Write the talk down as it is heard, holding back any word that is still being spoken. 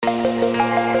Okay, we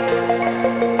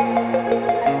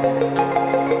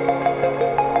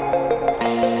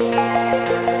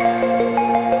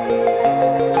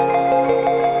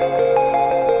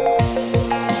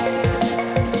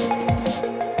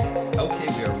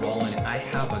are rolling. I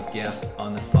have a guest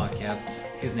on this podcast.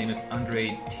 His name is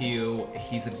Andre Teo.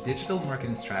 He's a digital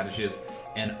marketing strategist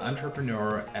and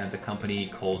entrepreneur at the company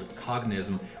called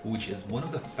Cognism, which is one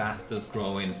of the fastest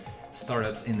growing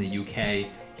startups in the UK.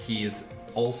 He is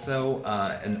also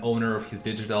an owner of his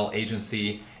digital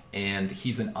agency, and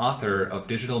he's an author of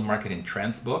Digital Marketing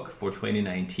Trends book for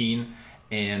 2019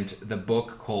 and the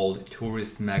book called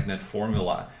Tourist Magnet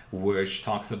Formula, which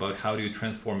talks about how do you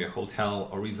transform your hotel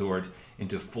or resort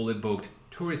into a fully booked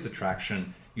tourist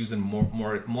attraction using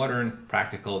more modern,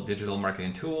 practical digital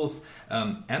marketing tools.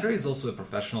 Andre is also a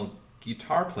professional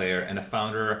guitar player and a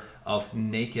founder of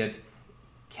Naked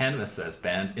Canvases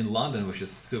band in London, which is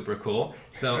super cool.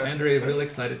 So Andre, really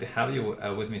excited to have you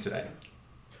with me today.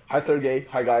 Hi, Sergey.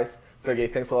 Hi, guys. Sergey,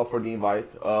 thanks a lot for the invite.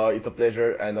 It's a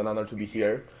pleasure and an honor to be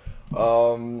here.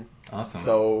 Awesome.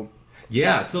 So so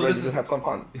ready this to is have some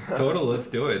fun. total. Let's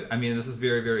do it. I mean, this is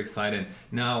very, very exciting.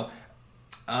 Now,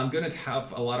 I'm going to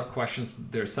have a lot of questions.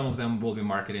 Some of them will be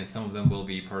marketing, some of them will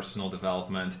be personal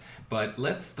development. But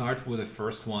let's start with the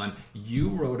first one. You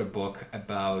wrote a book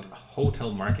about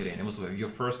hotel marketing. It was your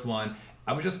first one.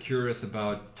 I was just curious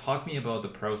talk me about the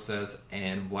process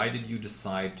and why did you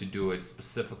decide to do it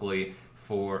specifically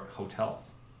for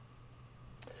hotels?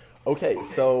 Okay,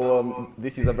 so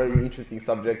this is a very interesting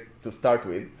subject to start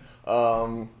with.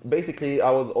 Basically,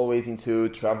 I was always into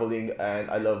traveling and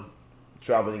I love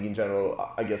traveling in general,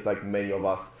 I guess like many of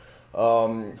us.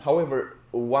 However,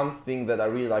 one thing that I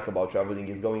really like about traveling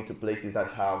is going to places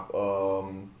that have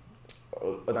an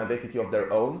identity of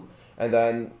their own. And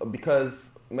then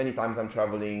because many times I'm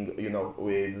traveling,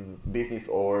 with business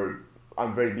or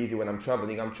I'm very busy when I'm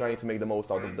traveling, I'm trying to make the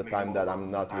most out of the time that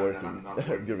I'm not working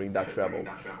during that travel.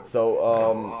 So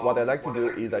what I like to do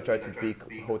is I try to pick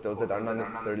hotels that are not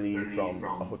necessarily from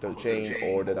a hotel chain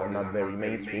or that are not very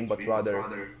mainstream, but rather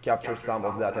capture some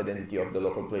of that identity of the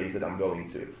local place that I'm going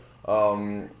to.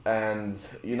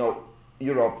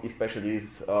 Europe especially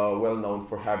is well known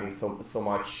for having so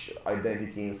much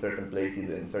identity in certain places,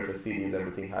 in certain cities.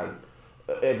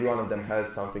 Every one of them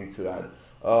has something to add.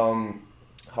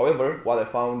 However, what I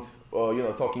found,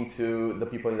 talking to the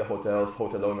people in the hotels,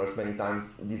 hotel owners, many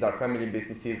times these are family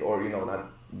businesses or not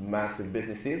massive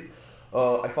businesses.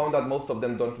 I found that most of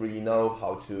them don't really know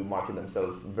how to market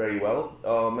themselves very well.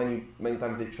 Many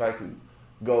times they try to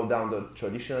go down the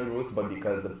traditional routes, but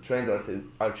because the trends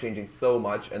are changing so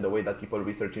much and the way that people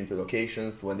research into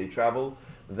locations when they travel,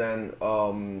 then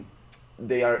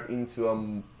they are into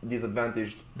a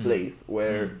disadvantaged place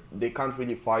where they can't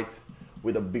really fight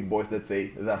with the big boys, let's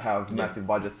say, that have massive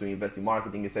budgets to invest in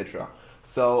marketing, etc.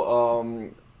 So,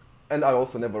 and I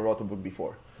also never wrote a book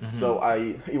before. So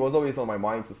it was always on my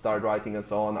mind to start writing and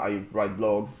so on. I write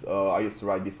blogs. I used to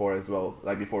write before as well,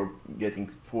 like before getting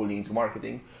fully into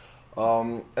marketing.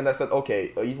 And I said,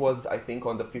 okay, it was, I think,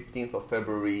 on the 15th of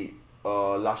February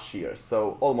last year,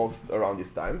 so almost around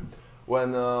this time,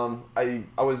 when I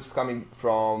was just coming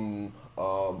from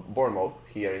Bournemouth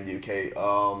here in the UK,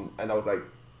 and I was like,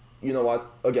 you know what,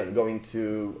 again, going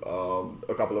to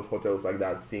a couple of hotels like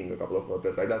that, seeing a couple of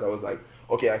hotels like that, I was like,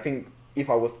 okay, I think if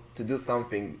I was to do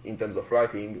something in terms of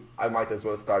writing, I might as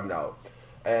well start now.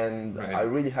 And Right. I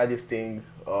really had this thing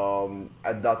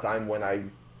at that time when I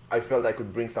felt I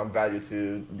could bring some value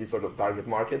to this sort of target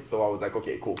market. So I was like,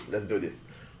 okay, cool, let's do this.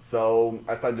 So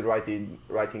I started writing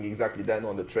exactly then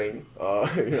on the train,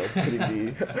 putting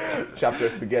the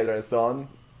chapters together and so on.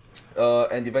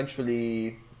 And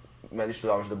eventually managed to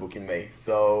launch the book in May.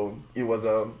 So it was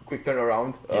a quick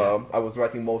turnaround. I was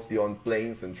writing mostly on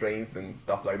planes and trains and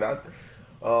stuff like that.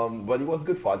 But it was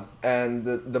good fun, and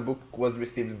the book was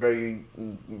received very,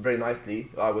 very nicely.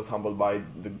 I was humbled by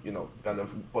the kind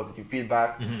of positive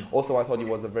feedback. Also, I thought it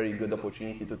was a very good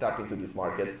opportunity to tap into this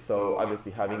market. So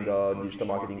obviously, having a digital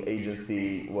marketing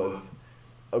agency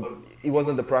it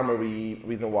wasn't the primary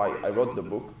reason why I wrote the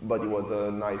book, but it was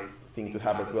a nice thing to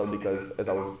have as well, because as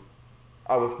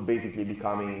I was basically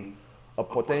becoming a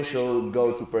potential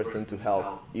go-to person to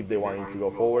help if they wanted to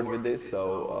go forward with this.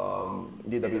 So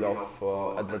did a bit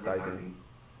of advertising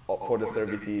for the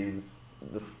services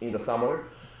in the summer.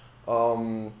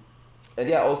 And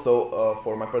yeah, also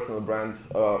for my personal brand,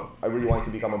 I really wanted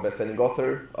to become a best-selling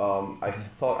author. I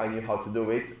thought I knew how to do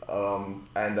it,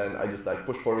 and then I just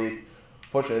pushed for it.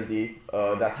 Fortunately,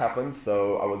 that happened,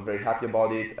 so I was very happy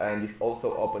about it, and this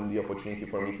also opened the opportunity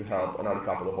for me to help another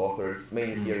couple of authors,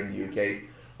 mainly here in the UK,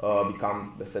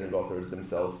 become best-selling authors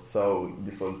themselves. So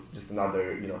this was just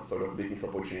another, sort of business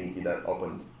opportunity that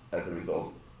opened as a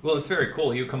result. Well, it's very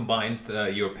cool. You combined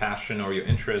your passion or your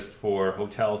interest for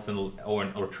hotels and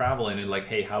or travel, and like,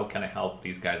 hey, how can I help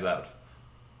these guys out?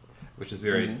 Which is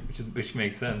very, which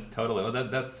makes sense totally. Well,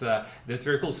 that's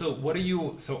very cool. So,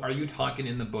 are you talking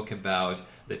in the book about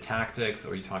the tactics,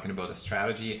 or are you talking about the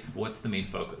strategy? What's the main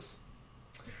focus?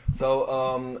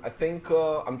 So I think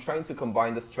I'm trying to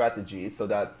combine the strategy so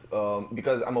that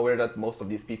because I'm aware that most of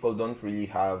these people don't really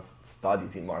have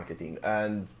studies in marketing,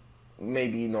 and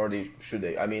maybe nor should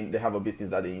they. I mean, they have a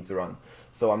business that they need to run.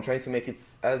 So I'm trying to make it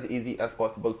as easy as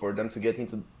possible for them to get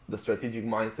into the strategic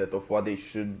mindset of what they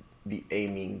should be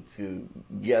aiming to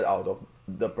get out of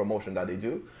the promotion that they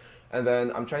do. And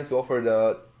then I'm trying to offer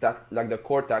the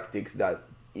core tactics that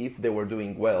if they were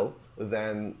doing well,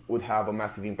 then would have a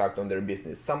massive impact on their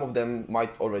business. Some of them might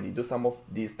already do some of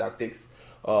these tactics.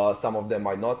 Some of them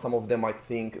might not. Some of them might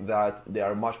think that they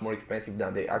are much more expensive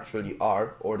than they actually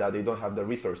are, or that they don't have the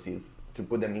resources to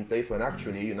put them in place, when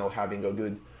actually, having a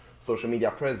good social media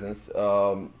presence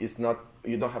is not,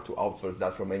 you don't have to outsource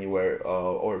that from anywhere,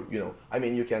 or,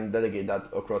 you can delegate that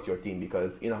across your team,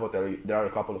 because in a hotel, there are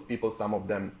a couple of people, some of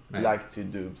them like to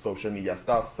do social media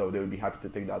stuff, so they would be happy to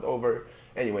take that over.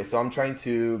 Anyway, so I'm trying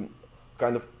to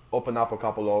kind of open up a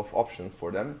couple of options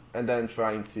for them, and then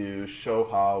trying to show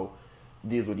how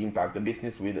these would impact the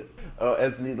business with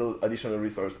as little additional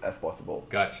resource as possible.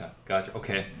 Gotcha.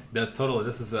 Okay,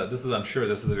 this is I'm sure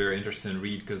this is a very interesting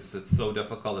read, because it's so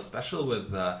difficult, especially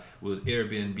with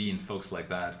Airbnb and folks like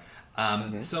that.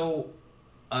 So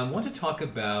I want to talk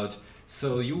about.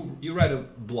 So you write a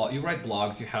blog, you write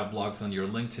blogs, you have blogs on your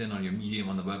LinkedIn, on your Medium,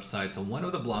 on the website. So one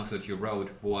of the blogs that you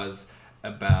wrote was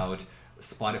about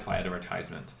Spotify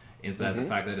advertisement. Is that the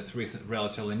fact that it's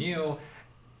relatively new,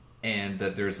 and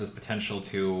that there's this potential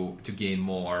to gain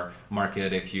more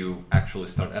market if you actually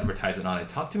start advertising on it.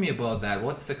 Talk to me about that.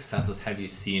 What successes have you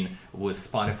seen with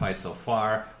Spotify so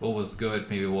far? What was good?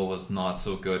 Maybe what was not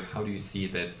so good? How do you see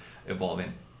that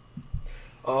evolving?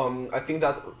 I think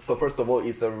that, so first of all,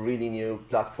 it's a really new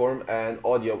platform, and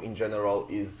audio in general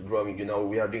is growing.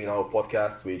 We are doing our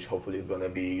podcast, which hopefully is going to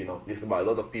be, listened by a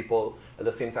lot of people. At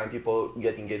the same time, people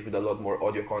get engaged with a lot more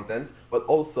audio content, but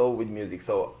also with music.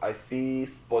 So I see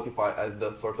Spotify as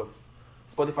the sort of,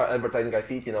 Spotify advertising, I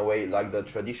see it in a way like the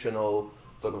traditional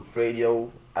sort of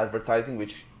radio advertising,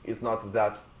 which is not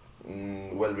that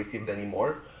well received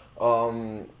anymore.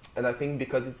 And I think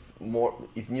because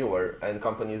it's newer and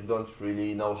companies don't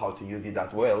really know how to use it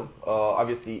that well.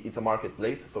 Obviously, it's a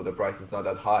marketplace, so the price is not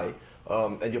that high.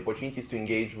 And the opportunity is to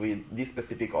engage with this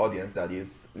specific audience that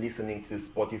is listening to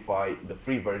Spotify, the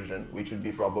free version, which would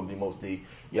be probably mostly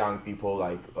young people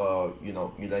like,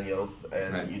 millennials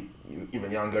and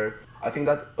even younger. I think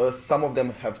that some of them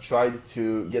have tried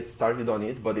to get started on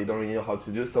it, but they don't really know how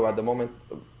to do so. At the moment,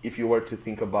 if you were to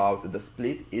think about the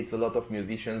split, it's a lot of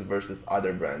musicians versus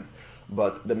other brands.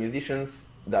 But the musicians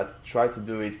that try to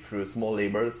do it through small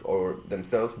labels or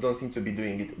themselves don't seem to be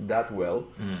doing it that well.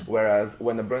 Whereas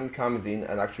when a brand comes in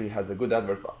and actually has a good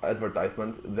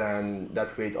advertisement, then that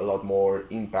creates a lot more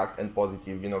impact and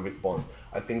positive, response.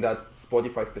 I think that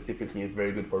Spotify specifically is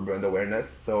very good for brand awareness,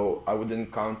 so I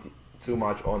wouldn't count too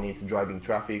much on it driving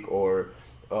traffic or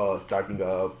starting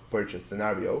a purchase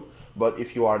scenario. But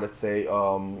if you are, let's say,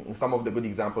 some of the good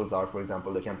examples are, for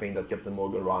example, the campaign that Captain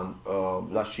Morgan ran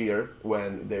last year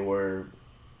when they were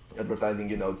advertising,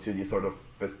 to the sort of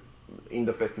in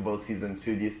the festival season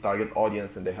to this target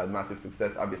audience, and they had massive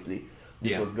success. Obviously,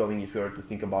 this was going, if you were to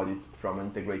think about it from an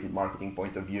integrated marketing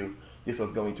point of view, this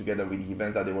was going together with the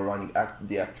events that they were running at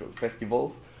the actual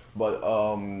festivals. But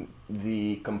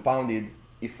the compounded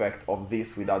effect of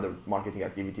this with other marketing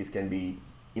activities can be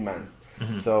immense.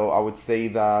 So I would say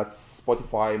that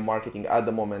Spotify marketing at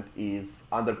the moment is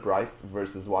underpriced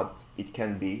versus what it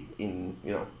can be in,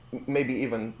 maybe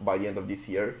even by the end of this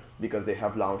year, because they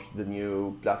have launched the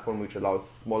new platform which allows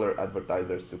smaller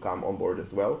advertisers to come on board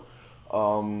as well.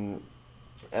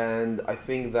 And I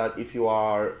think that if you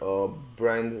are a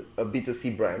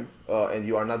B2C brand, and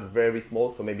you are not very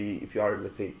small, so maybe if you are,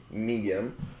 let's say,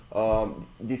 medium,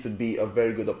 this would be a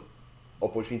very good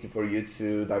opportunity for you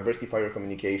to diversify your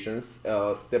communications,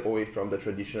 step away from the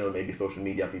traditional maybe social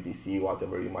media, PPC,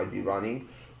 whatever you might be running,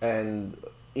 and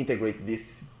integrate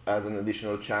this as an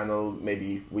additional channel,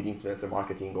 maybe with influencer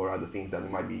marketing or other things that you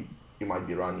might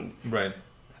be running. Right.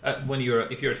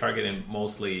 If you're targeting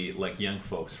mostly like young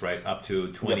folks, right, up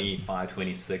to 25,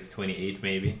 26, 28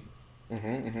 maybe.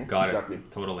 Got exactly.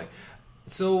 it. Totally.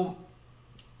 So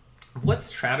what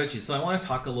strategy? So I want to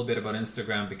talk a little bit about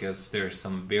Instagram because there's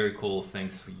some very cool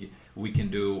things we can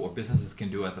do or businesses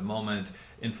can do at the moment.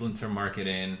 Influencer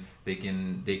marketing, they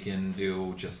can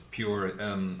do just pure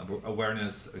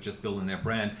awareness, just building their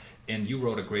brand. And you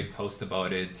wrote a great post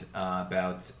about it,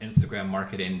 about Instagram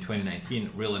marketing in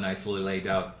 2019. Really nicely laid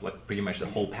out, like pretty much the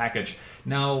whole package.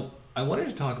 Now I wanted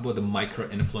to talk about the micro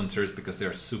influencers because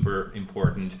they're super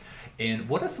important. And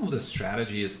what are some of the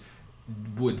strategies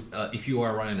would if you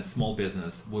are running a small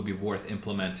business would be worth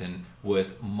implementing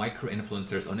with micro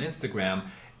influencers on Instagram,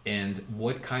 and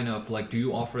what kind of, like, do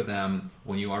you offer them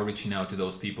when you are reaching out to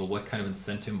those people? What kind of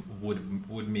incentive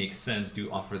would make sense? Do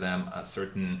you offer them a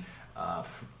certain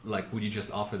like, would you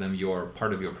just offer them your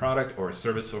part of your product or a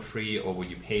service for free, or would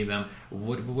you pay them?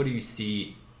 What do you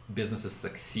see businesses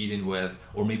succeeding with,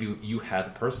 or maybe you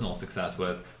had personal success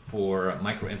with, for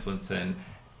micro influencing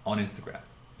on Instagram?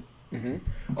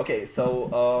 Okay, so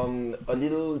a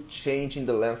little change in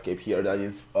the landscape here that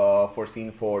is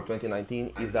foreseen for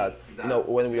 2019 is that,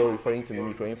 when we were referring to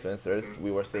micro influencers,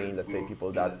 we were saying, let's say,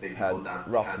 people that had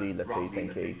roughly, let's say,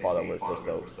 10K followers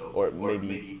or so, or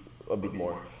maybe a bit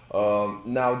more.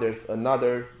 Now there's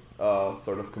another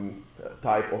sort of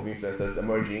type of influencers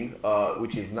emerging,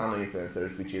 which is nano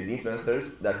influencers, which is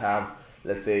influencers that have,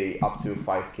 let's say, up to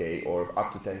 5K or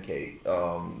up to 10K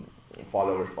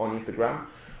followers on Instagram.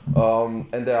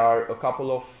 And there are a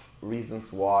couple of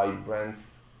reasons why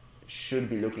brands should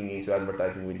be looking into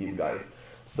advertising with these guys.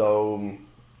 So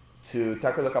to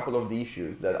tackle a couple of the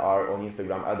issues that are on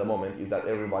Instagram at the moment is that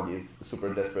everybody is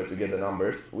super desperate to get the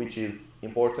numbers, which is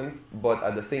important, but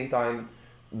at the same time,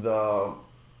 the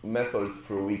methods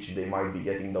through which they might be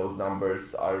getting those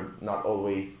numbers are not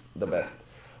always the best.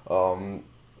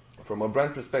 From a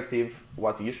brand perspective,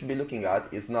 what you should be looking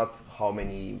at is not how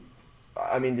many.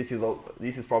 I mean, this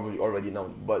is probably already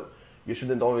known, but you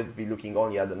shouldn't always be looking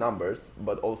only at the numbers,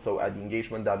 but also at the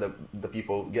engagement that the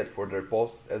people get for their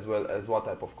posts, as well as what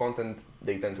type of content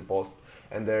they tend to post,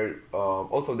 and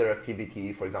also their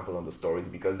activity, for example, on the stories,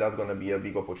 because that's going to be a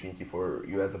big opportunity for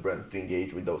you as a brand to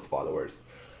engage with those followers.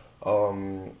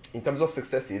 In terms of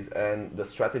successes and the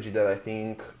strategy that I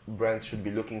think brands should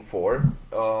be looking for,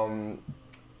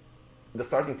 the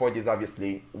starting point is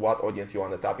obviously what audience you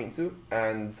want to tap into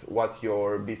and what's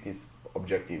your business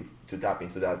objective to tap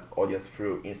into that audience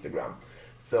through Instagram.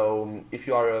 So if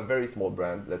you are a very small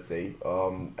brand, let's say,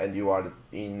 and you are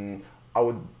I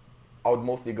would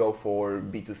mostly go for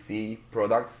B2C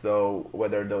products. So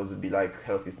whether those would be like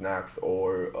healthy snacks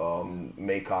or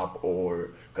makeup or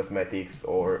cosmetics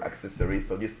or accessories,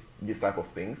 so this type of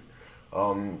things.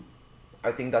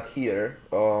 I think that here,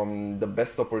 the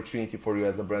best opportunity for you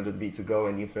as a brand would be to go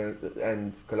and influence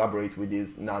and collaborate with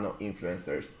these nano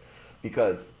influencers,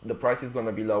 because the price is going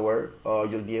to be lower.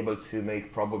 You'll be able to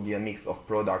make probably a mix of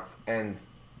products and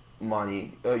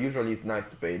money. Usually it's nice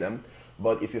to pay them,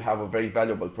 but if you have a very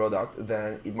valuable product,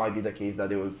 then it might be the case that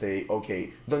they will say, okay,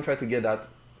 don't try to get that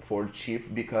for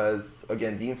cheap, because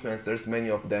again, the influencers, many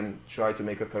of them try to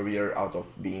make a career out of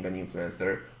being an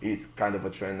influencer. It's kind of a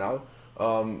trend now.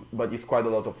 But it's quite a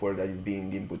lot of work that is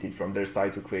being inputted from their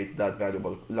side to create that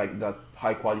valuable, like that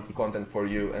high quality content for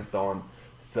you and so on.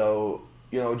 So,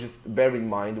 just bear in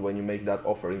mind when you make that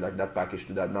offering, like that package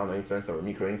to that nano influencer or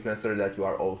micro influencer, that you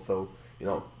are also,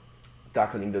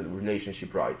 tackling the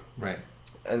relationship right. Right.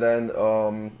 And then,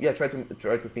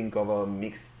 try to think of a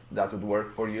mix that would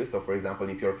work for you. So, for example,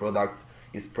 if your product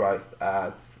is priced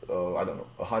at, I don't know,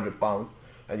 £100,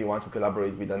 and you want to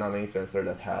collaborate with a nano influencer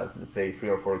that has, let's say, 3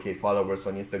 or 4K followers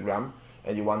on Instagram,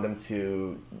 and you want them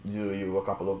to do you a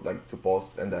couple of to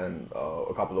posts and then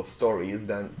a couple of stories,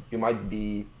 then you might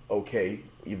be okay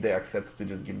if they accept to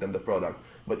just give them the product.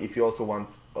 But if you also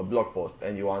want a blog post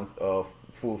and you want a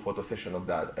full photo session of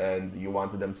that, and you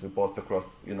want them to post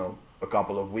across, a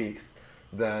couple of weeks,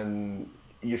 then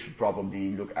you should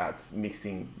probably look at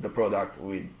mixing the product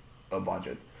with a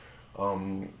budget,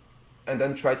 and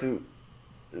then try to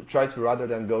rather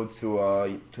than go to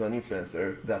an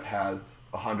influencer that has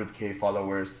 100K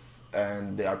followers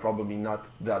and they are probably not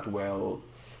that well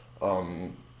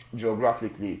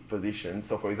geographically positioned.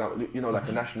 So, for example, like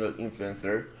a national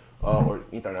influencer or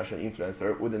international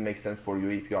influencer wouldn't make sense for you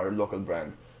if you are a local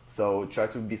brand. So try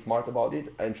to be smart about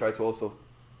it, and try to also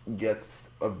get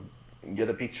a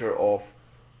picture of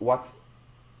what's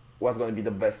going to be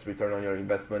the best return on your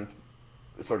investment,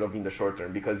 sort of in the short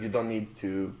term, because you don't need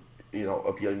to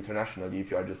appeal internationally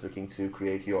if you are just looking to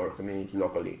create your community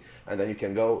locally. And then you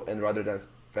can go, and rather than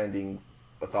spending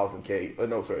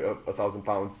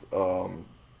 £1,000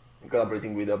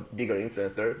 collaborating with a bigger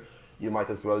influencer, you might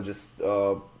as well just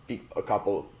pick a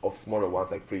couple of smaller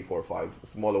ones, like 3, 4, 5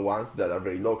 smaller ones that are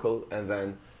very local, and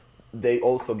then they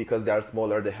also, because they are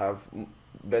smaller, they have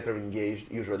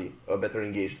usually a better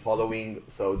engaged following,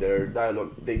 so their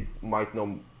dialogue, they might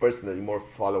know personally more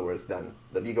followers than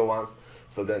the bigger ones,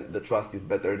 so then the trust is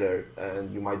better there,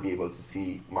 and you might be able to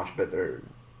see much better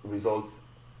results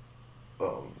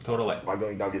totally by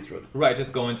going down this route. Right,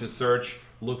 just go into search,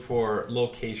 look for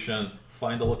location,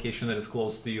 find the location that is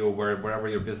close to you, wherever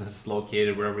your business is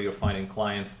located, wherever you're finding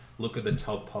clients, look at the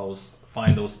top posts,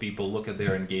 find those people, look at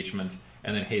their engagement,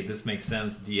 and then, hey, this makes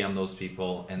sense, DM those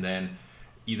people, and then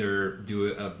either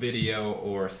do a video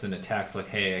or send a text like,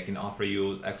 hey, I can offer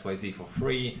you XYZ for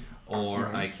free,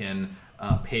 or I can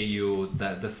pay you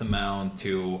this amount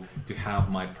to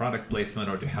have my product placement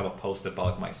or to have a post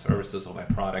about my services or my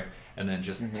product, and then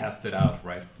just test it out,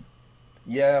 right?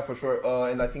 Yeah, for sure.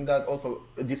 And I think that also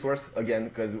this works again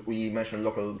because we mentioned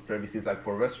local services, like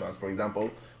for restaurants, for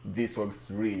example. This works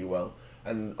really well,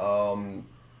 and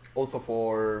also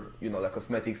for like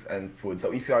cosmetics and food.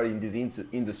 So if you are in these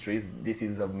industries, this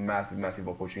is a massive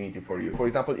opportunity for you. For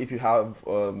example, if you have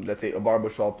let's say a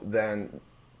barbershop, then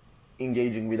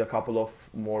engaging with a couple of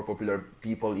more popular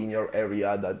people in your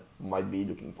area that might be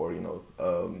looking for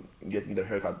getting their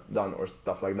haircut done or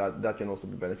stuff like that can also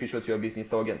be beneficial to your business.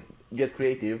 So again, get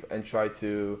creative and try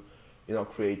to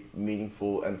create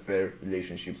meaningful and fair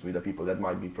relationships with the people that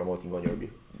might be promoting on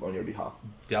your behalf.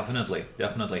 Definitely.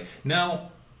 Now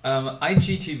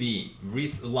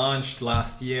IGTV launched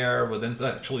last year,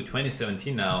 actually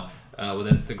 2017 now, with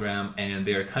Instagram, and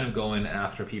they're kind of going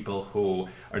after people who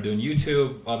are doing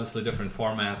YouTube, obviously different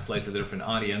formats, slightly different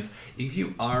audience. If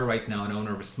you are right now an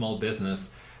owner of a small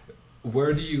business,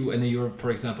 where do you, and for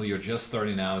example, you're just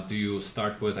starting out, do you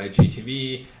start with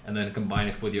IGTV and then combine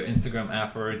it with your Instagram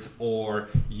efforts, or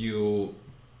you,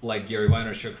 like Gary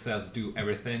Vaynerchuk says, do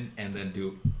everything and then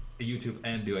do YouTube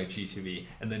and do IGTV?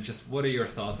 And then just what are your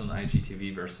thoughts on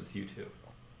IGTV versus YouTube?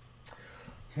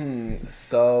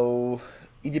 So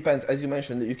it depends. As you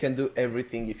mentioned, you can do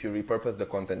everything if you repurpose the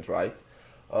content right.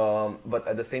 But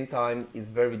at the same time, it's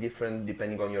very different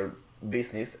depending on your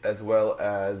business as well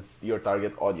as your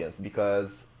target audience,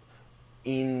 because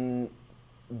in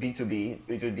B2B,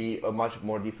 it would be a much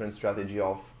more different strategy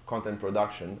of content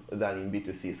production than in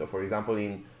B2C. So for example,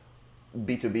 in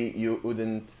B2B, you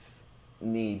wouldn't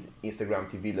need Instagram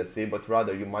TV, let's say, but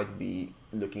rather you might be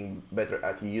looking better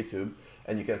at YouTube.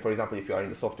 And you can, for example, if you are in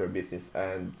the software business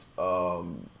and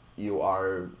you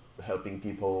are helping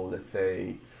people, let's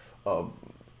say,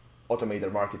 automate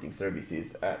their marketing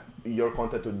services, your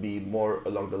content would be more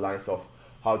along the lines of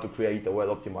how to create a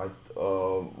well-optimized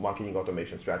marketing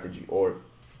automation strategy or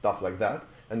stuff like that.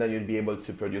 And then you'd be able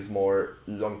to produce more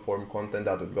long-form content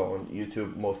that would go on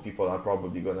YouTube. Most people are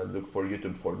probably going to look for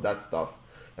YouTube for that stuff.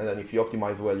 And then if you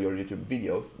optimize well your YouTube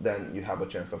videos, then you have a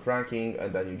chance of ranking,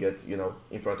 and then you get,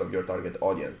 in front of your target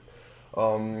audience.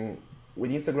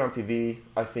 With Instagram TV,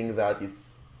 I think that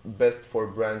it's best for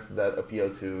brands that appeal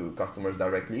to customers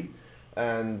directly.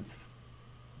 And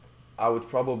I would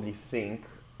probably think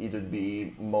it would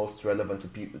be most relevant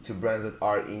to brands that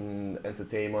are in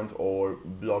entertainment or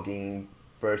blogging,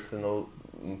 personal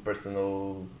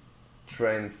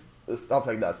trends, stuff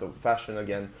like that. So fashion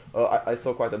again. I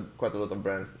saw quite a lot of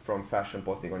brands from fashion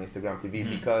posting on Instagram TV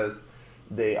because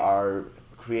they are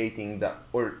creating that,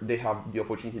 or they have the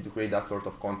opportunity to create that sort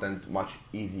of content much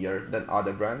easier than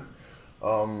other brands.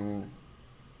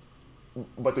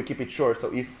 But to keep it short,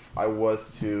 so if I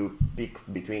was to pick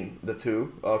between the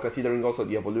two, considering also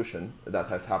the evolution that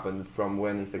has happened from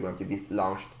when Instagram TV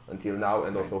launched until now,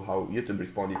 and also how YouTube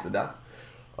responded to that,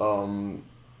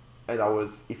 and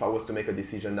if I was to make a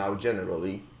decision now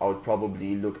generally, I would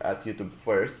probably look at YouTube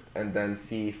first and then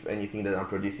see if anything that I'm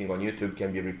producing on YouTube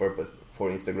can be repurposed for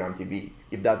Instagram TV,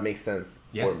 if that makes sense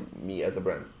for me as a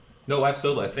brand. No,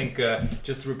 absolutely. I think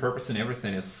just repurposing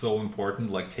everything is so important,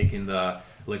 like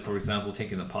for example,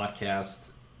 taking the podcast,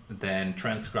 then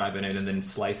transcribing it and then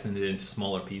slicing it into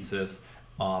smaller pieces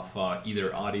of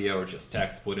either audio or just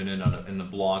text, putting it in the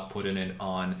blog, putting it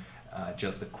on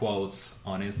just the quotes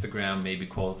on Instagram, maybe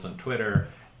quotes on Twitter,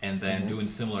 and then doing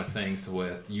similar things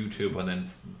with YouTube, and then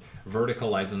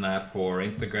verticalizing that for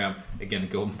Instagram. Again,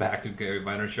 going back to Gary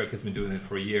Vaynerchuk, has been doing it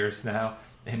for years now,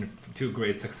 and to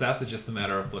great success. It's just a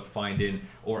matter of finding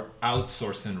or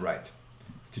outsourcing right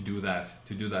to do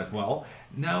that well.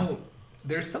 Now,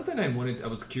 there's something I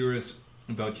was curious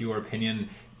about your opinion.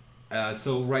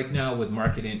 So right now with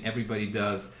marketing, everybody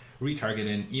does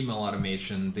retargeting, email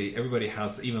automation. Everybody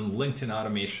has even LinkedIn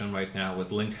automation right now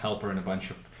with Linked Helper and a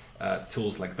bunch of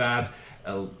tools like that,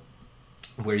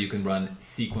 where you can run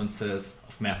sequences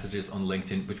of messages on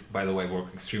LinkedIn, which by the way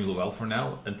work extremely well for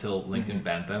now until LinkedIn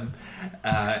banned them.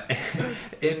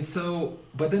 And so,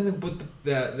 but then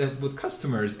with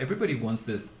customers, everybody wants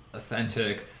this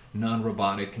authentic,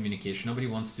 non-robotic communication. Nobody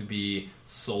wants to be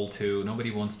sold to.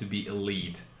 Nobody wants to be a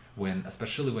lead,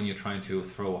 especially when you're trying to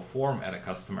throw a form at a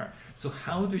customer. So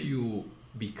how do you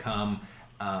become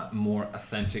a more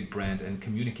authentic brand and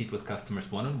communicate with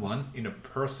customers one-on-one in a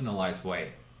personalized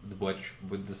way?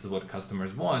 This is what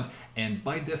customers want, and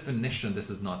by definition this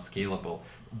is not scalable.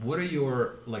 What are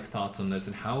your thoughts on this,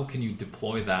 and how can you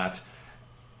deploy that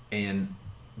and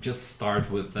just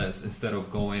start with this instead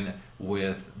of going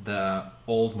with the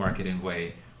old marketing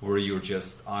way where you're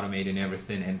just automating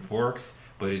everything and it works,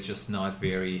 but it's just not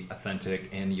very authentic,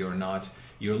 and you're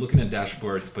looking at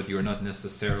dashboards but you're not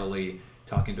necessarily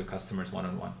talking to customers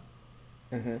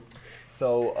one-on-one?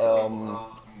 So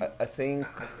I think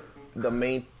the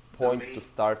main point to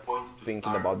start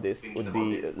thinking about this would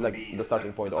be the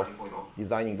starting point of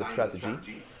designing the strategy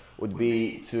would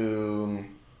be to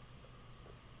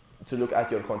look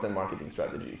at your content marketing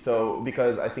strategy. So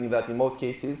because I think that in most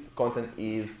cases content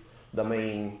is the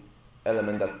main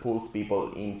element that pulls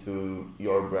people into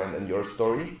your brand and your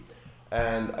story,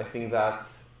 and I think that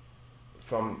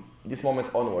from this moment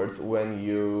onwards, when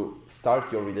you start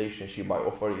your relationship by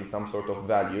offering some sort of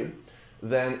value,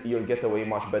 then you'll get away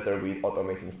much better with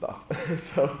automating stuff.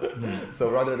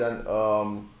 So rather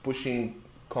than pushing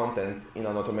content in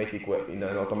an automatic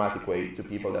way to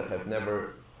people that have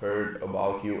never heard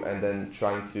about you, and then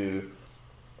trying to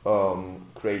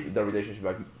create the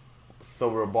relationship so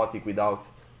robotic without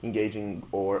engaging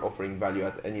or offering value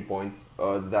at any point,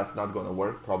 that's not going to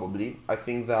work probably. I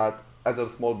think that as a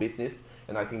small business,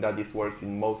 and I think that this works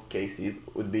in most cases,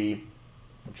 would be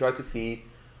try to see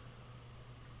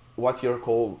what's your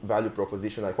core value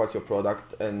proposition, what's your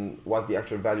product and what's the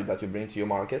actual value that you bring to your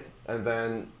market, and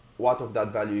then what of that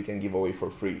value you can give away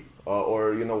for free,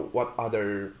 or what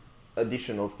other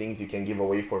additional things you can give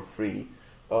away for free,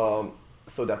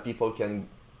 so that people can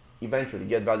eventually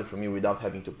get value from you without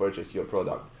having to purchase your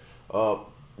product.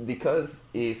 Because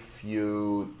if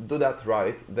you do that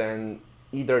right, then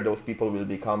either those people will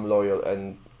become loyal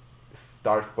and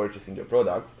start purchasing your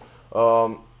products,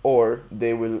 or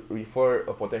they will refer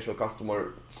a potential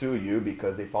customer to you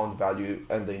because they found value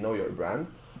and they know your brand,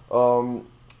 or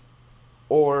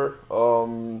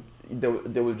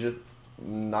they will just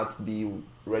not be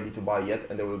ready to buy yet,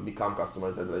 and they will become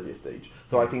customers at a later stage.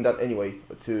 So I think that anyway,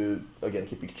 to again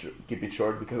keep it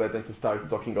short, because I tend to start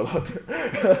talking a lot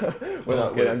when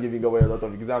I'm giving away a lot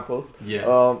of examples.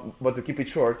 But to keep it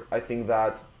short, I think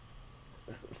that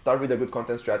start with a good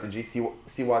content strategy,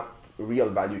 see what real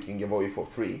value you can give away for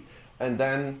free, and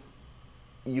then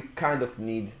you kind of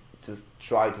need to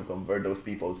try to convert those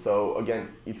people. So again,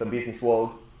 it's a business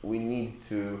world. We need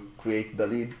to create the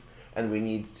leads, and we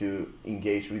need to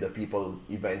engage with the people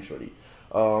eventually.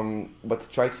 But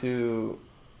try to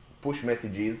push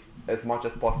messages as much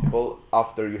as possible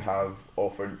after you have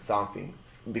offered something,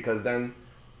 because then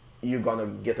you're gonna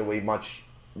get away much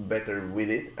better with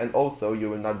it, and also you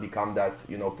will not become that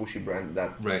pushy brand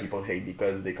that people hate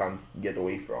because they can't get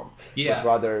away from. But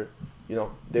rather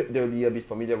they'll be a bit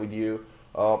familiar with you.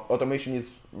 Automation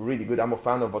is really good. I'm a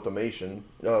fan of automation,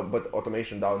 but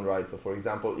automation done right. So for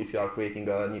example, if you are creating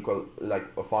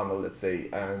a funnel, let's say,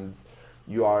 and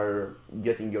you are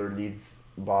getting your leads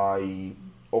by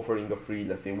offering a free,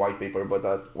 let's say, white paper, but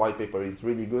that white paper is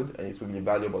really good and it's really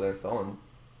valuable and so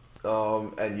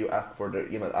on, and you ask for their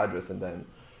email address, and then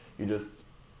you just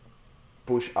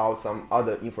push out some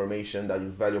other information that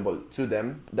is valuable to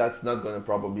them, that's not going to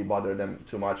probably bother them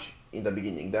too much in the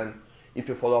beginning. Then if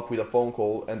you follow up with a phone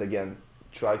call and again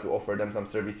try to offer them some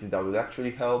services that will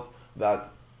actually help,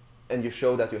 and you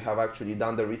show that you have actually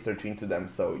done the research into them,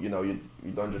 so you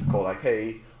don't just call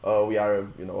hey, we are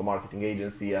a marketing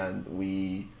agency and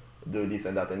we do this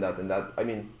and that and that and that. I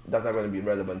mean, that's not going to be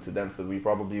relevant to them, so we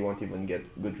probably won't even get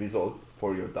good results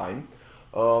for your time.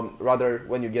 Rather,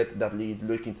 when you get that lead,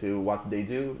 look into what they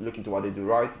do, look into what they do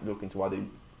right, look into what they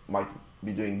might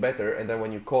be doing better, and then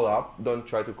when you call up, don't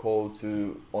try to call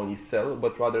to only sell,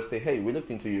 but rather say, hey, we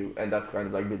looked into you, and that's kind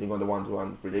of like building on the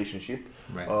one-to-one relationship.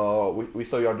 We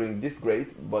saw you are doing this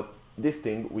great, but this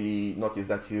thing we noticed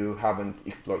that you haven't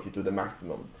exploited to the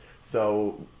maximum,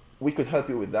 so we could help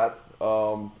you with that,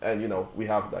 and we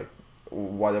have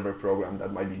whatever program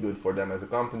that might be good for them as a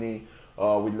company.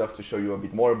 We'd love to show you a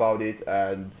bit more about it,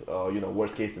 and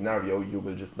worst case scenario, you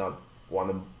will just not want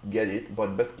to get it,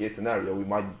 but best case scenario, we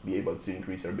might be able to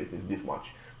increase your business this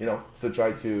much, so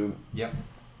try to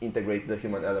integrate the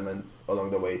human element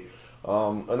along the way.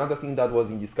 Another thing that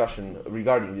was in discussion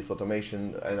regarding this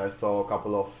automation, and I saw a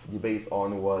couple of debates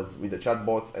on, was with the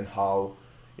chatbots and how,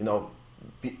 you know,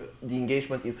 the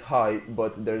engagement is high,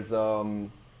 but there's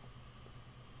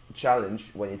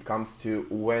challenge when it comes to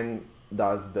when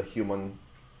does the human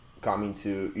come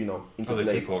into place.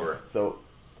 Take over. So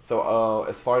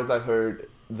as far as I heard,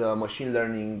 the machine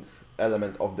learning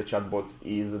element of the chatbots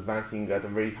is advancing at a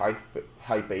very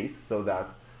high pace, so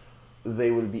that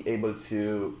they will be able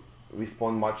to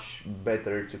respond much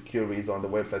better to queries on the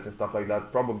websites and stuff like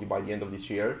that, probably by the end of this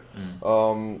year.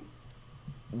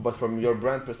 But from your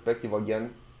brand perspective,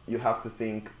 again, you have to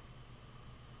think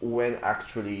when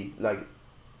actually, like,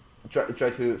 try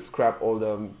to scrap all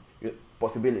the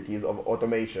possibilities of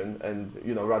automation, and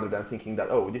rather than thinking that,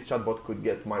 oh, this chatbot could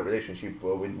get my relationship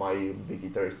with my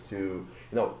visitors to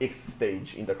X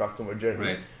stage in the customer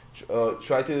journey. Right.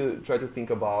 Try to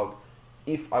think about,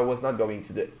 if I was not going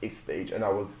to the X stage and I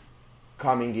was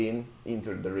coming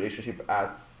into the relationship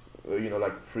at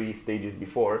like 3 stages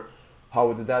before, how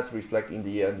would that reflect in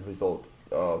the end result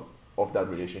of that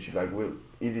relationship? Like,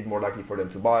 is it more likely for them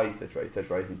to buy, etc.,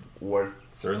 etc.? Is it worth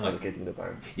allocating the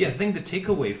time? Yeah, I think the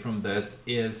takeaway from this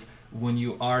is, when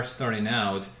you are starting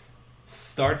out,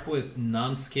 start with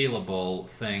non-scalable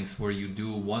things where you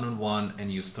do one-on-one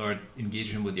and you start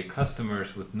engaging with your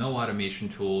customers with no automation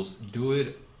tools. Do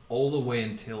it all the way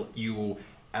until you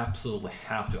absolutely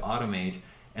have to automate,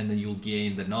 and then you'll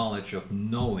gain the knowledge of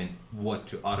knowing what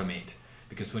to automate.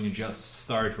 Because when you just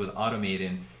start with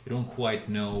automating, you don't quite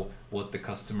know what the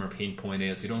customer pain point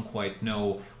is. You don't quite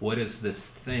know what is this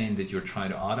thing that you're trying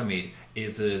to automate.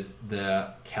 Is it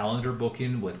the calendar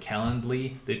booking with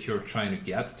Calendly that you're trying to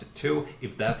get to?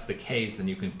 If that's the case, then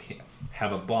you can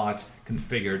have a bot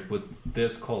configured with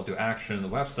this call to action on the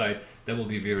website. That will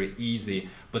be very easy.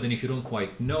 But then if you don't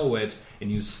quite know it and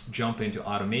you jump into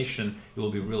automation, it will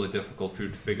be really difficult for you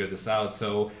to figure this out.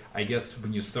 So I guess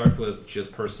when you start with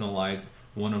just personalized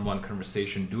one-on-one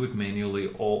conversation, do it manually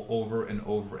all over and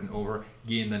over and over,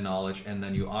 gain the knowledge, and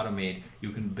then you automate. You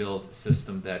can build a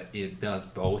system that it does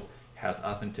both, has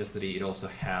authenticity, it also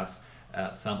has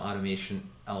some automation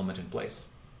element in place.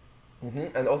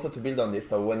 And also, to build on this,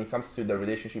 so when it comes to the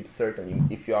relationship, certainly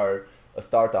if you are a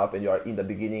startup and you are in the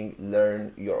beginning,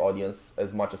 learn your audience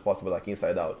as much as possible, like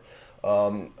inside out.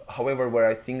 However, where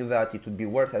I think that it would be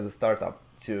worth as a startup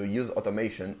to use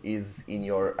automation is in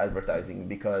your advertising,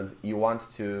 because you want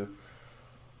to,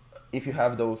 if you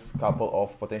have those couple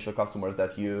of potential customers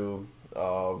that you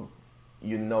are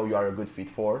a good fit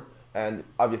for, and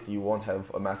obviously you won't have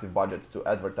a massive budget to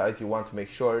advertise, you want to make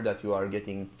sure that you are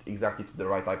getting exactly to the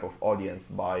right type of audience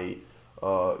by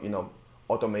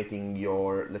automating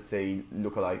your, let's say,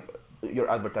 your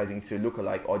advertising to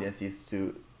lookalike audiences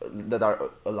that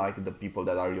are like the people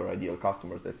that are your ideal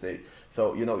customers, let's say.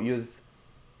 So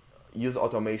use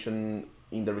automation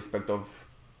in the respect of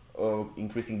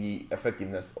increasing the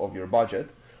effectiveness of your budget,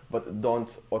 but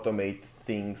don't automate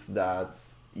things that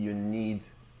you need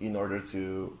in order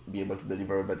to be able to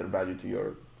deliver a better value to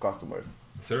your customers.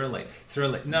 Certainly.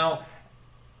 Now,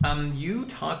 you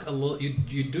talk a little.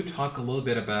 You do talk a little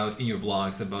bit about in your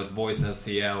blogs about voice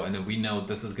SEO, and then we know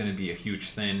this is going to be a huge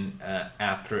thing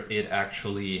after it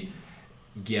actually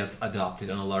gets adopted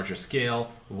on a larger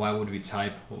scale. Why would we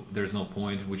type? There's no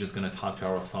point. We're just going to talk to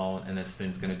our phone, and this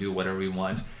thing's going to do whatever we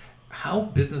want. How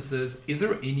businesses? Is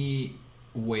there any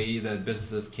way that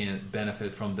businesses can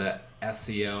benefit from the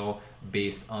SEO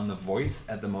based on the voice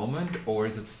at the moment, or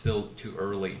is it still too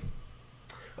early?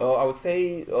 I would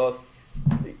say,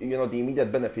 the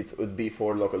immediate benefits would be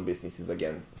for local businesses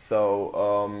again.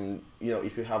 So,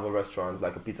 if you have a restaurant,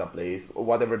 like a pizza place, or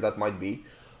whatever that might be,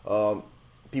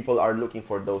 people are looking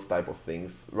for those type of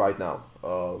things right now,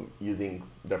 using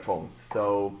their phones.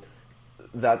 So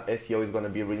that SEO is going to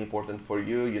be really important for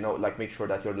you. Make sure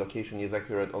that your location is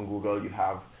accurate on Google, you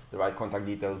have the right contact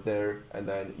details there, and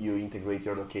then you integrate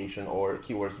your location or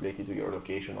keywords related to your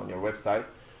location on your website,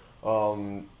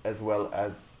 as well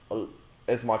as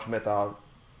much meta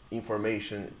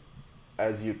information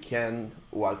as you can,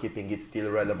 while keeping it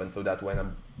still relevant, so that when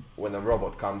a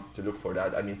robot comes to look for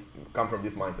that, come from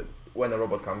this mindset. When a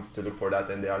robot comes to look for that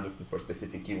and they are looking for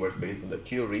specific keywords based on the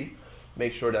query,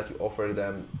 make sure that you offer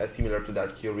them as similar to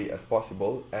that query as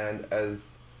possible and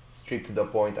as straight to the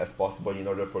point as possible in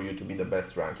order for you to be the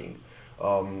best ranking.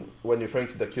 When referring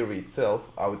to the query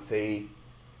itself, I would say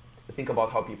think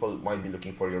about how people might be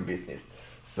looking for your business.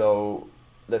 So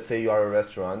let's say you are a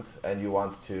restaurant and you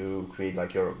want to create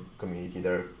like your community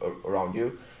there around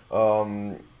you.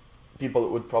 People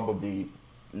would probably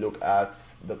look at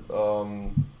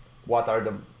what are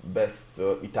the best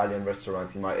Italian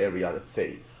restaurants in my area, let's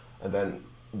say. And then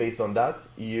based on that,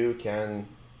 you can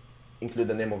include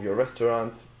the name of your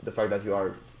restaurant, the fact that you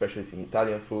are specialist in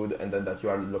Italian food, and then that you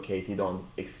are located on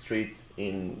X Street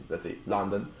in, let's say,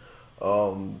 London.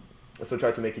 So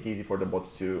try to make it easy for the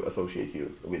bots to associate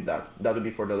you with that. That would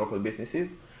be for the local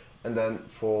businesses. And then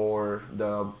for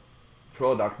the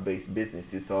product-based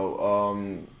businesses,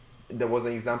 so there was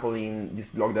an example in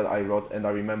this blog that I wrote, and I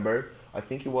remember, I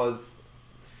think it was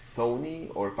Sony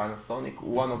or Panasonic,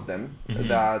 one of them,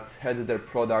 that had their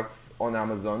products on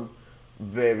Amazon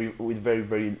with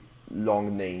very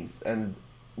long names, and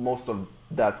most of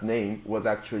that name was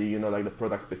actually, like the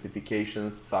product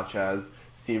specifications, such as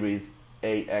Series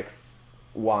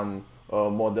AX1,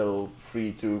 model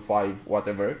 3 to 5,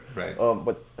 whatever. Right.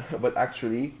 But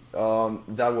actually,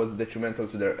 that was detrimental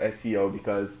to their SEO,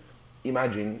 because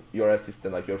imagine your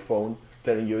assistant, like your phone,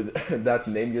 telling you that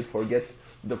name, you'd forget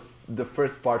the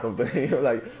first part of the name,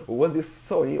 like, was this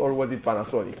Sony or was it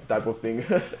Panasonic, type of thing.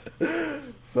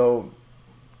 So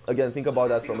again, think about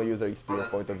that from a user experience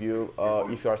point of view.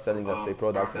 If you are selling, let's say,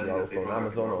 products and you are also on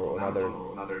Amazon or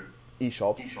on other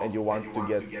e-shops, and you want to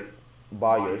get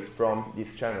buyers from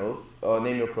these channels,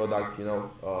 name your products, in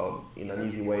an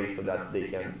easy way so that they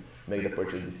can make the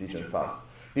purchase decision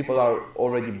fast. People are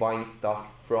already buying stuff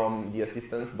from the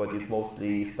assistants, but it's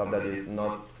mostly stuff that is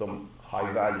not some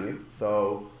high value,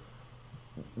 so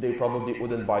they probably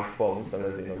wouldn't buy phones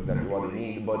unless they know exactly what they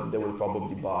need, but they will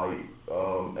probably buy,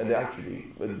 and they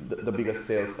actually, the biggest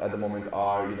sales at the moment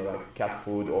are, like cat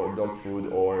food or dog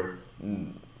food or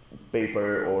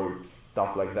paper or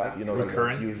stuff like that,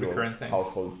 recurrent, like usual recurrent things.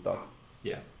 Household stuff.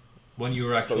 Yeah, when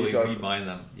you're actually rebuying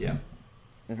them. Yeah.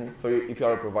 So if you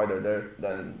are a provider there,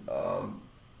 then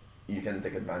you can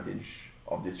take advantage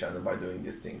of this channel by doing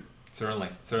these things. Certainly,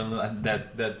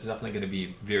 that's definitely going to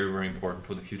be very important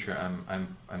for the future.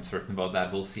 I'm certain about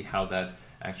that. We'll see how that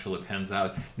actually pans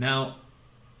out. Now,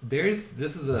 this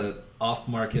is a off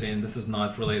marketing. This is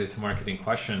not related to marketing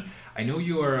question. I know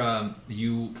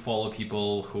you follow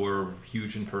people who are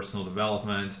huge in personal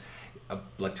development,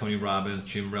 like Tony Robbins,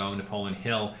 Jim Rohn, Napoleon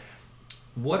Hill.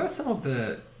 What are some of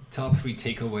the top 3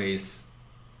 takeaways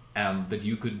that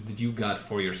you got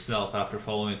for yourself after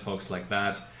following folks like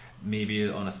that? Maybe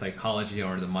on a psychology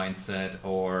or the mindset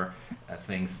or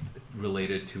things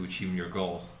related to achieving your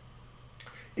goals.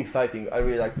 Exciting. I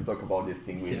really like to talk about this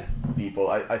thing with people.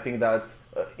 I think that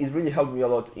it really helped me a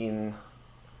lot in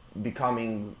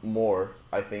becoming more,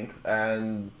 I think,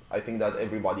 and I think that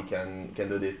everybody can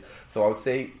do this. So I would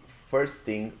say first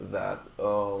thing that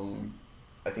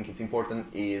I think it's important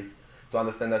is to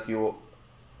understand that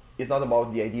it's not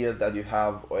about the ideas that you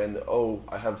have and,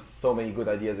 I have so many good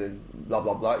ideas and blah,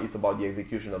 blah, blah. It's about the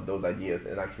execution of those ideas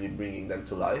and actually bringing them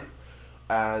to life.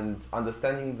 And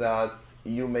understanding that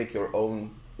you make your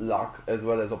own luck as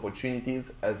well as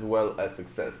opportunities as well as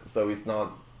success. So it's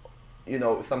not,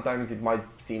 sometimes it might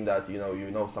seem that,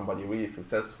 somebody really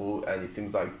successful and it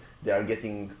seems like they are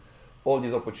getting all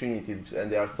these opportunities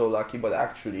and they are so lucky, but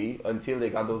actually until they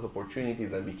got those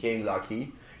opportunities and became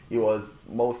lucky, it was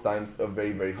most times a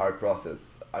very hard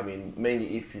process. I mean,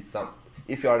 mainly if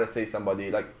you are, let's say,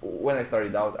 somebody, like when I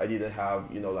started out, I didn't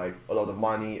have, like a lot of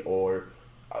money or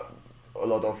a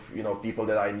lot of, people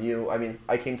that I knew. I mean,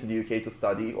 I came to the UK to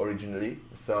study originally.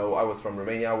 So I was from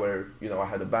Romania where, I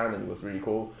had a band and it was really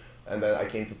cool. And then I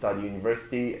came to study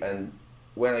university. And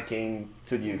when I came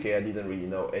to the UK, I didn't really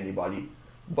know anybody.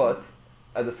 But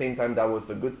at the same time, that was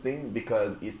a good thing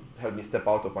because it helped me step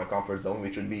out of my comfort zone,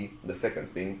 which would be the second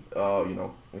thing,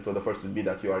 So the first would be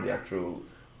that you are the actual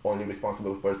only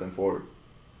responsible person for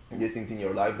these things in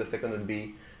your life. The second would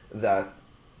be that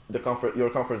your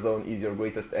comfort zone is your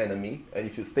greatest enemy. And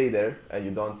if you stay there and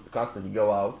you don't constantly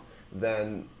go out,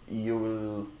 then you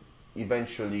will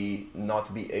eventually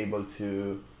not be able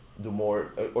to do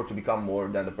more or to become more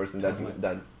than the person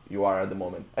that you are at the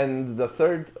moment. And the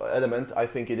third element, I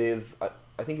think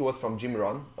it was from Jim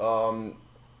Rohn,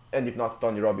 and if not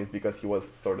Tony Robbins, because he was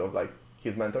sort of like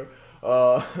his mentor.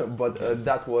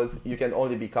 That was, you can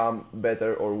only become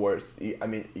better or worse. I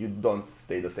mean, you don't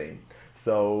stay the same.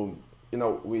 So,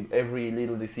 with every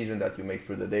little decision that you make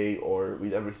through the day, or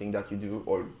with everything that you do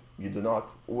or you do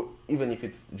not, even if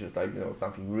it's just like,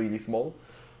 something really small,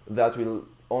 that will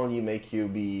only make you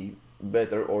be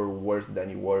better or worse than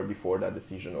you were before that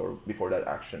decision or before that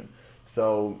action.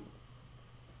 So,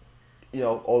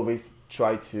 always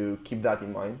try to keep that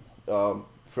in mind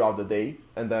throughout the day,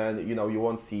 and then, you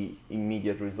won't see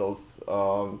immediate results.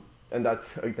 And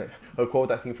that's a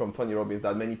quote, I think, from Tony Robbins,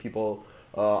 that many people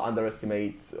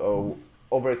underestimate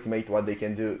overestimate what they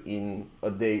can do in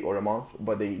a day or a month,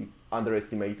 but they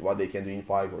underestimate what they can do in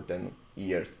 5 or 10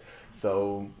 years.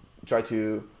 So try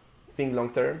to think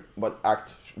long term, but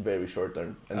act very short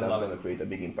term, and that's going to create a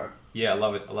big impact. Yeah, I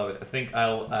love it. I love it. I think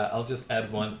I'll just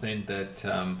add one thing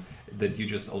that you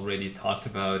just already talked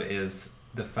about is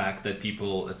the fact that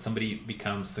somebody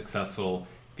becomes successful,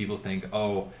 people think,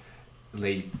 oh,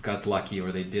 they got lucky,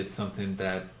 or they did something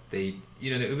that they,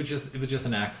 it was just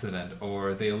an accident,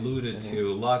 or they alluded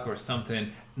to luck or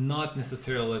something, not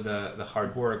necessarily the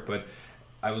hard work. But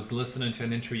I was listening to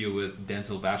an interview with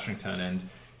Denzel Washington, and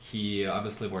he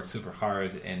obviously worked super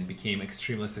hard and became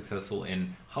extremely successful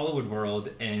in Hollywood world.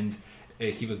 And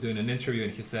he was doing an interview,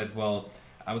 and he said, well,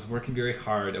 I was working very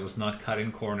hard. I was not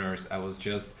cutting corners. I was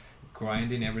just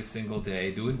grinding every single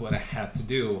day, doing what I had to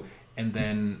do. And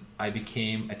then I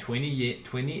became a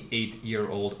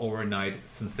 28-year-old overnight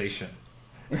sensation.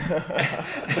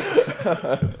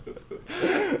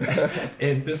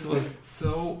 And this was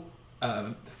so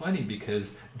funny,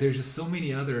 because there's just so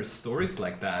many other stories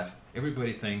like that.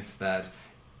 Everybody thinks that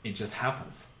it just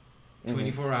happens.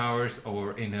 24 hours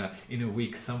or in a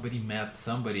week, somebody met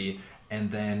somebody,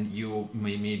 and then you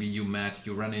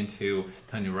run into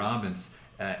Tony Robbins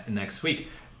next week,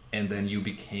 and then you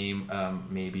became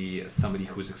maybe somebody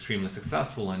who's extremely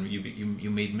successful, and you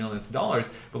made millions of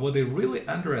dollars. But what they really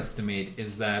underestimate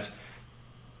is that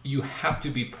you have to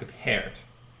be prepared.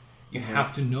 You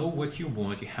have to know what you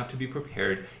want. You have to be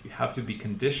prepared. You have to be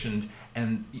conditioned,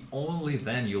 and only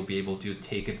then you'll be able to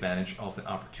take advantage of the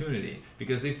opportunity.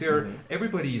 Because if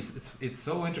it's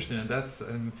so interesting, and that's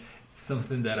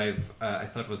something that I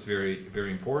thought was very,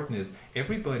 very important. Is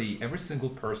every single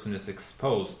person is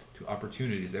exposed to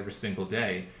opportunities every single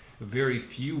day. Very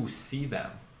few see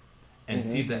them. And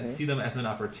see them as an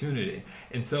opportunity.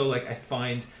 And so, like, I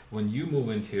find when you move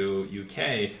into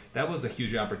UK, that was a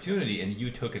huge opportunity, and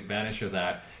you took advantage of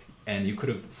that, and you could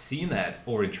have seen that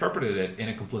or interpreted it in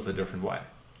a completely different way.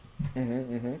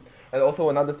 And also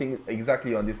another thing,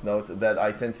 exactly on this note, that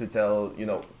I tend to tell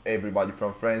everybody,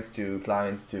 from friends to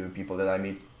clients to people that I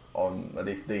meet on a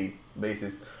day-to-day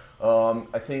basis.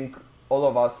 I think all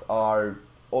of us are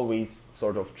always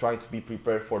sort of trying to be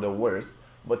prepared for the worst.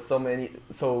 But so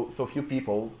few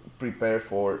people prepare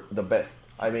for the best.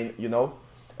 I mean,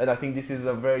 and I think this is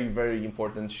a very, very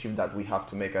important shift that we have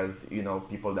to make as,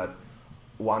 people that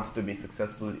want to be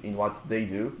successful in what they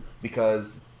do.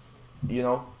 Because,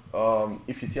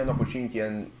 if you see an opportunity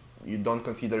and you don't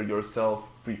consider yourself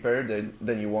prepared,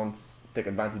 then you won't take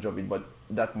advantage of it, but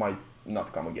that might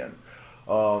not come again.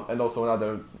 And also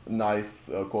another nice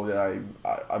quote that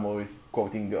I'm always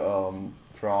quoting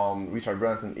from Richard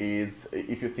Branson is,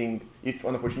 if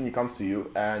an opportunity comes to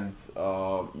you and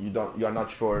you are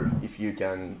not sure if you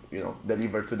can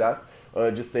deliver to that,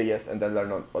 just say yes and then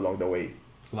learn along the way.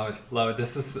 Love it.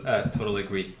 This is totally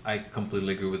agree. I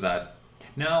completely agree with that.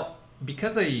 Now,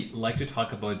 because I like to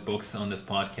talk about books on this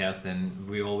podcast, and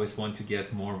we always want to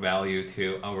get more value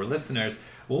to our listeners,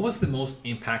 what was the most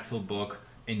impactful book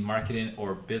in marketing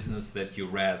or business that you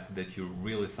read that you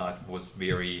really thought was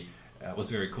very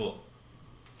cool?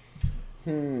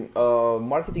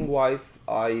 Marketing wise,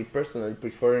 I personally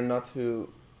prefer not to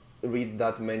read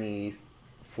that many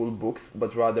full books,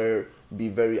 but rather be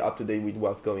very up to date with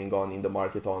what's going on in the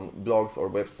market on blogs or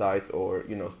websites, or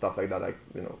stuff like that, like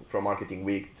from Marketing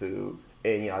Week to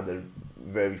any other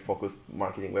very focused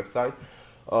marketing website.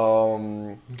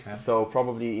 So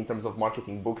probably in terms of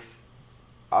marketing books,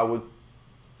 I would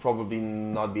probably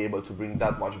not be able to bring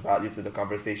that much value to the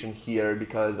conversation here,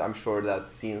 because I'm sure that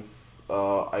since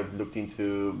I've looked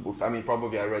into books, I mean,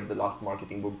 probably I read the last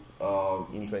marketing book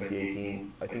in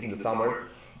 2018, I think in the summer,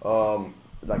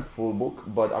 like full book,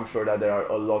 but I'm sure that there are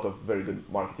a lot of very good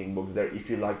marketing books there if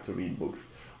you like to read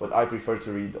books. But I prefer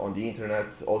to read on the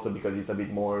internet, also because it's a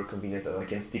bit more convenient and I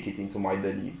can stick it into my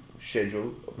daily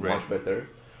schedule much better.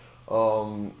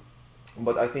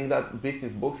 But I think that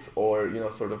business books, or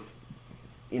sort of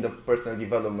in the personal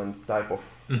development type of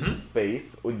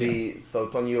space, would be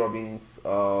Tony Robbins'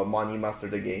 Money Master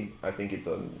the Game. I think it's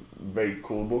a very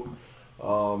cool book.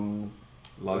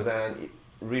 Then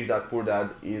Rich Dad Poor Dad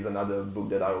is another book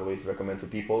that I always recommend to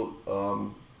people,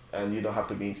 and you don't have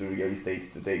to be into real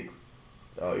estate to take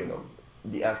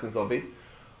the essence of it.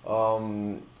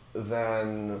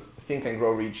 Then Think and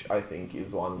Grow Rich, I think,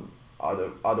 is one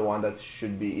other one that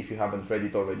should be, if you haven't read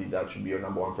it already, that should be your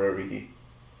number one priority.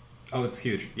 Oh, it's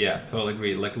huge. Yeah, totally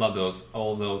agree. Like, love those.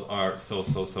 All those are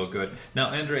so good. Now,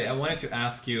 Andre, I wanted to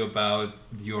ask you about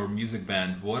your music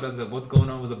band. What's going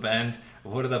on with the band?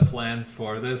 What are the plans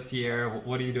for this year?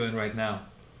 What are you doing right now?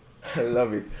 I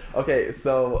love it. Okay,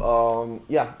 so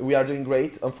yeah, we are doing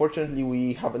great. Unfortunately,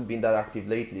 we haven't been that active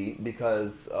lately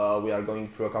because we are going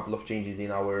through a couple of changes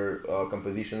in our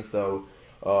composition. So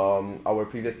our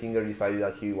previous singer decided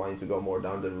that he wanted to go more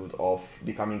down the route of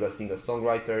becoming a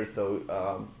singer-songwriter. So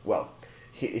well,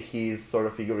 he's sort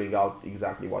of figuring out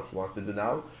exactly what he wants to do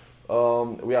now.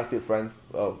 We are still friends,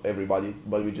 everybody,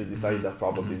 but we just decided that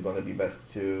probably it's going to be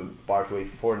best to part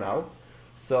ways for now.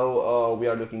 So we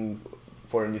are looking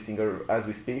for a new singer as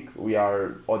we speak. We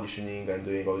are auditioning and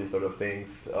doing all these sort of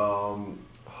things.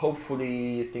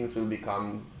 Hopefully things will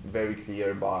become very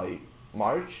clear by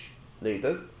March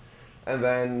latest. And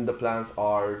then the plans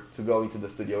are to go into the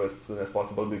studio as soon as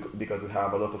possible because we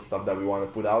have a lot of stuff that we want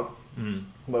to put out.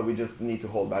 But we just need to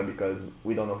hold back because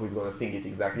we don't know who's going to sing it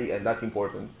exactly, and that's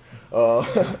important.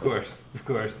 Of course.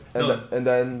 And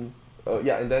then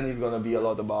it's gonna be a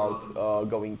lot about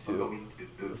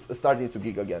starting to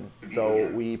gig again. So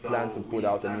we plan to put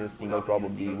out a new single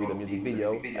probably with a music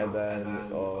video, and then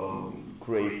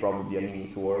create probably a mini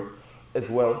tour,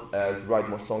 as well as write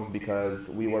more songs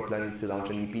because we were planning to launch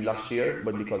an EP last year,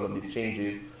 but because of these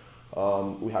changes,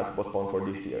 we had to postpone for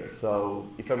this year. So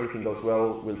if everything goes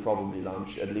well, we'll probably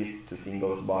launch at least 2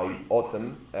 singles by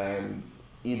autumn, and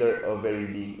either a very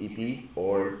big EP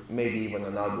or maybe even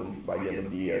an album by the end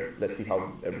of the year. Let's see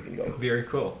how everything goes. Very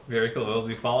cool. We'll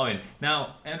be following.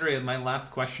 Now, Andrei, my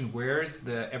last question: where's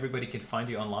everybody can find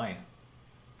you online?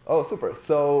 Oh, super.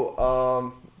 So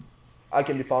I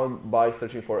can be found by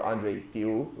searching for Andrei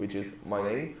Tiu, which is my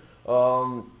name.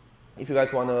 If you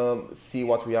guys want to see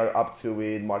what we are up to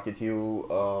with Market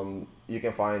Tiu, you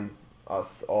can find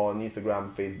us on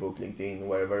Instagram, Facebook, LinkedIn,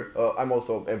 wherever. I'm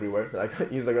also everywhere, like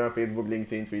Instagram, Facebook,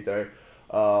 LinkedIn, Twitter,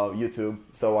 YouTube.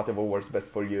 So whatever works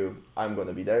best for you, I'm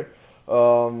gonna be there.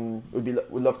 Would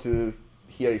love to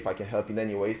hear if I can help in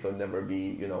any way. So never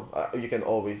be, you can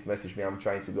always message me. I'm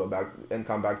trying to go back and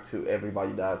come back to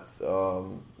everybody that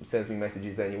sends me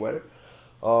messages anywhere.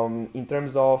 In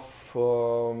terms of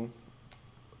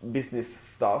business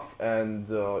stuff and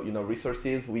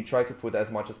resources, we try to put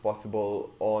as much as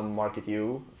possible on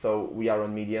Market.eu. So we are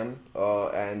on Medium,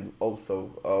 and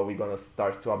also we're gonna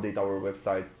start to update our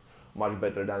website much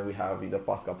better than we have in the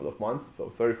past couple of months. So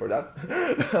sorry for that.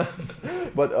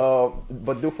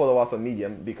 But do follow us on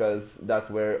Medium because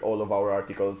that's where all of our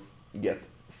articles get.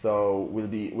 So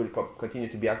we'll continue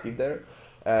to be active there,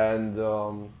 and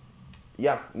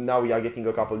now we are getting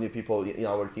a couple new people in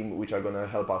our team which are going to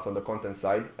help us on the content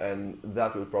side, and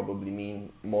that will probably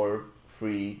mean more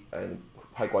free and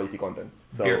high quality content.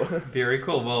 So very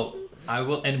cool. Well,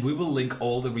 we will link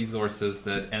all the resources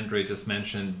that Andrei just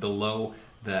mentioned below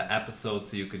the episode,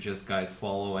 so you could just guys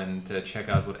follow and check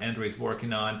out what Andrei's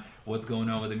working on, what's going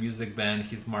on with the music band.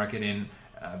 He's marketing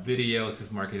videos,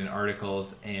 he's marketing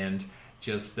articles, and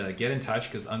just get in touch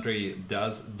because Andrei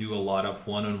does do a lot of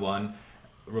one-on-one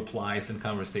replies and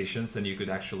conversations, and you could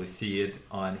actually see it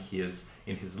in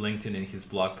his LinkedIn and his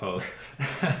blog post.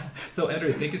 So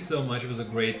Andrei, thank you so much. It was a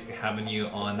great having you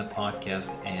on the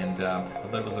podcast, and I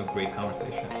thought it was a great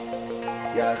conversation.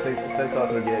 Yeah, thanks a lot,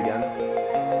 Sergey,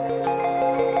 again.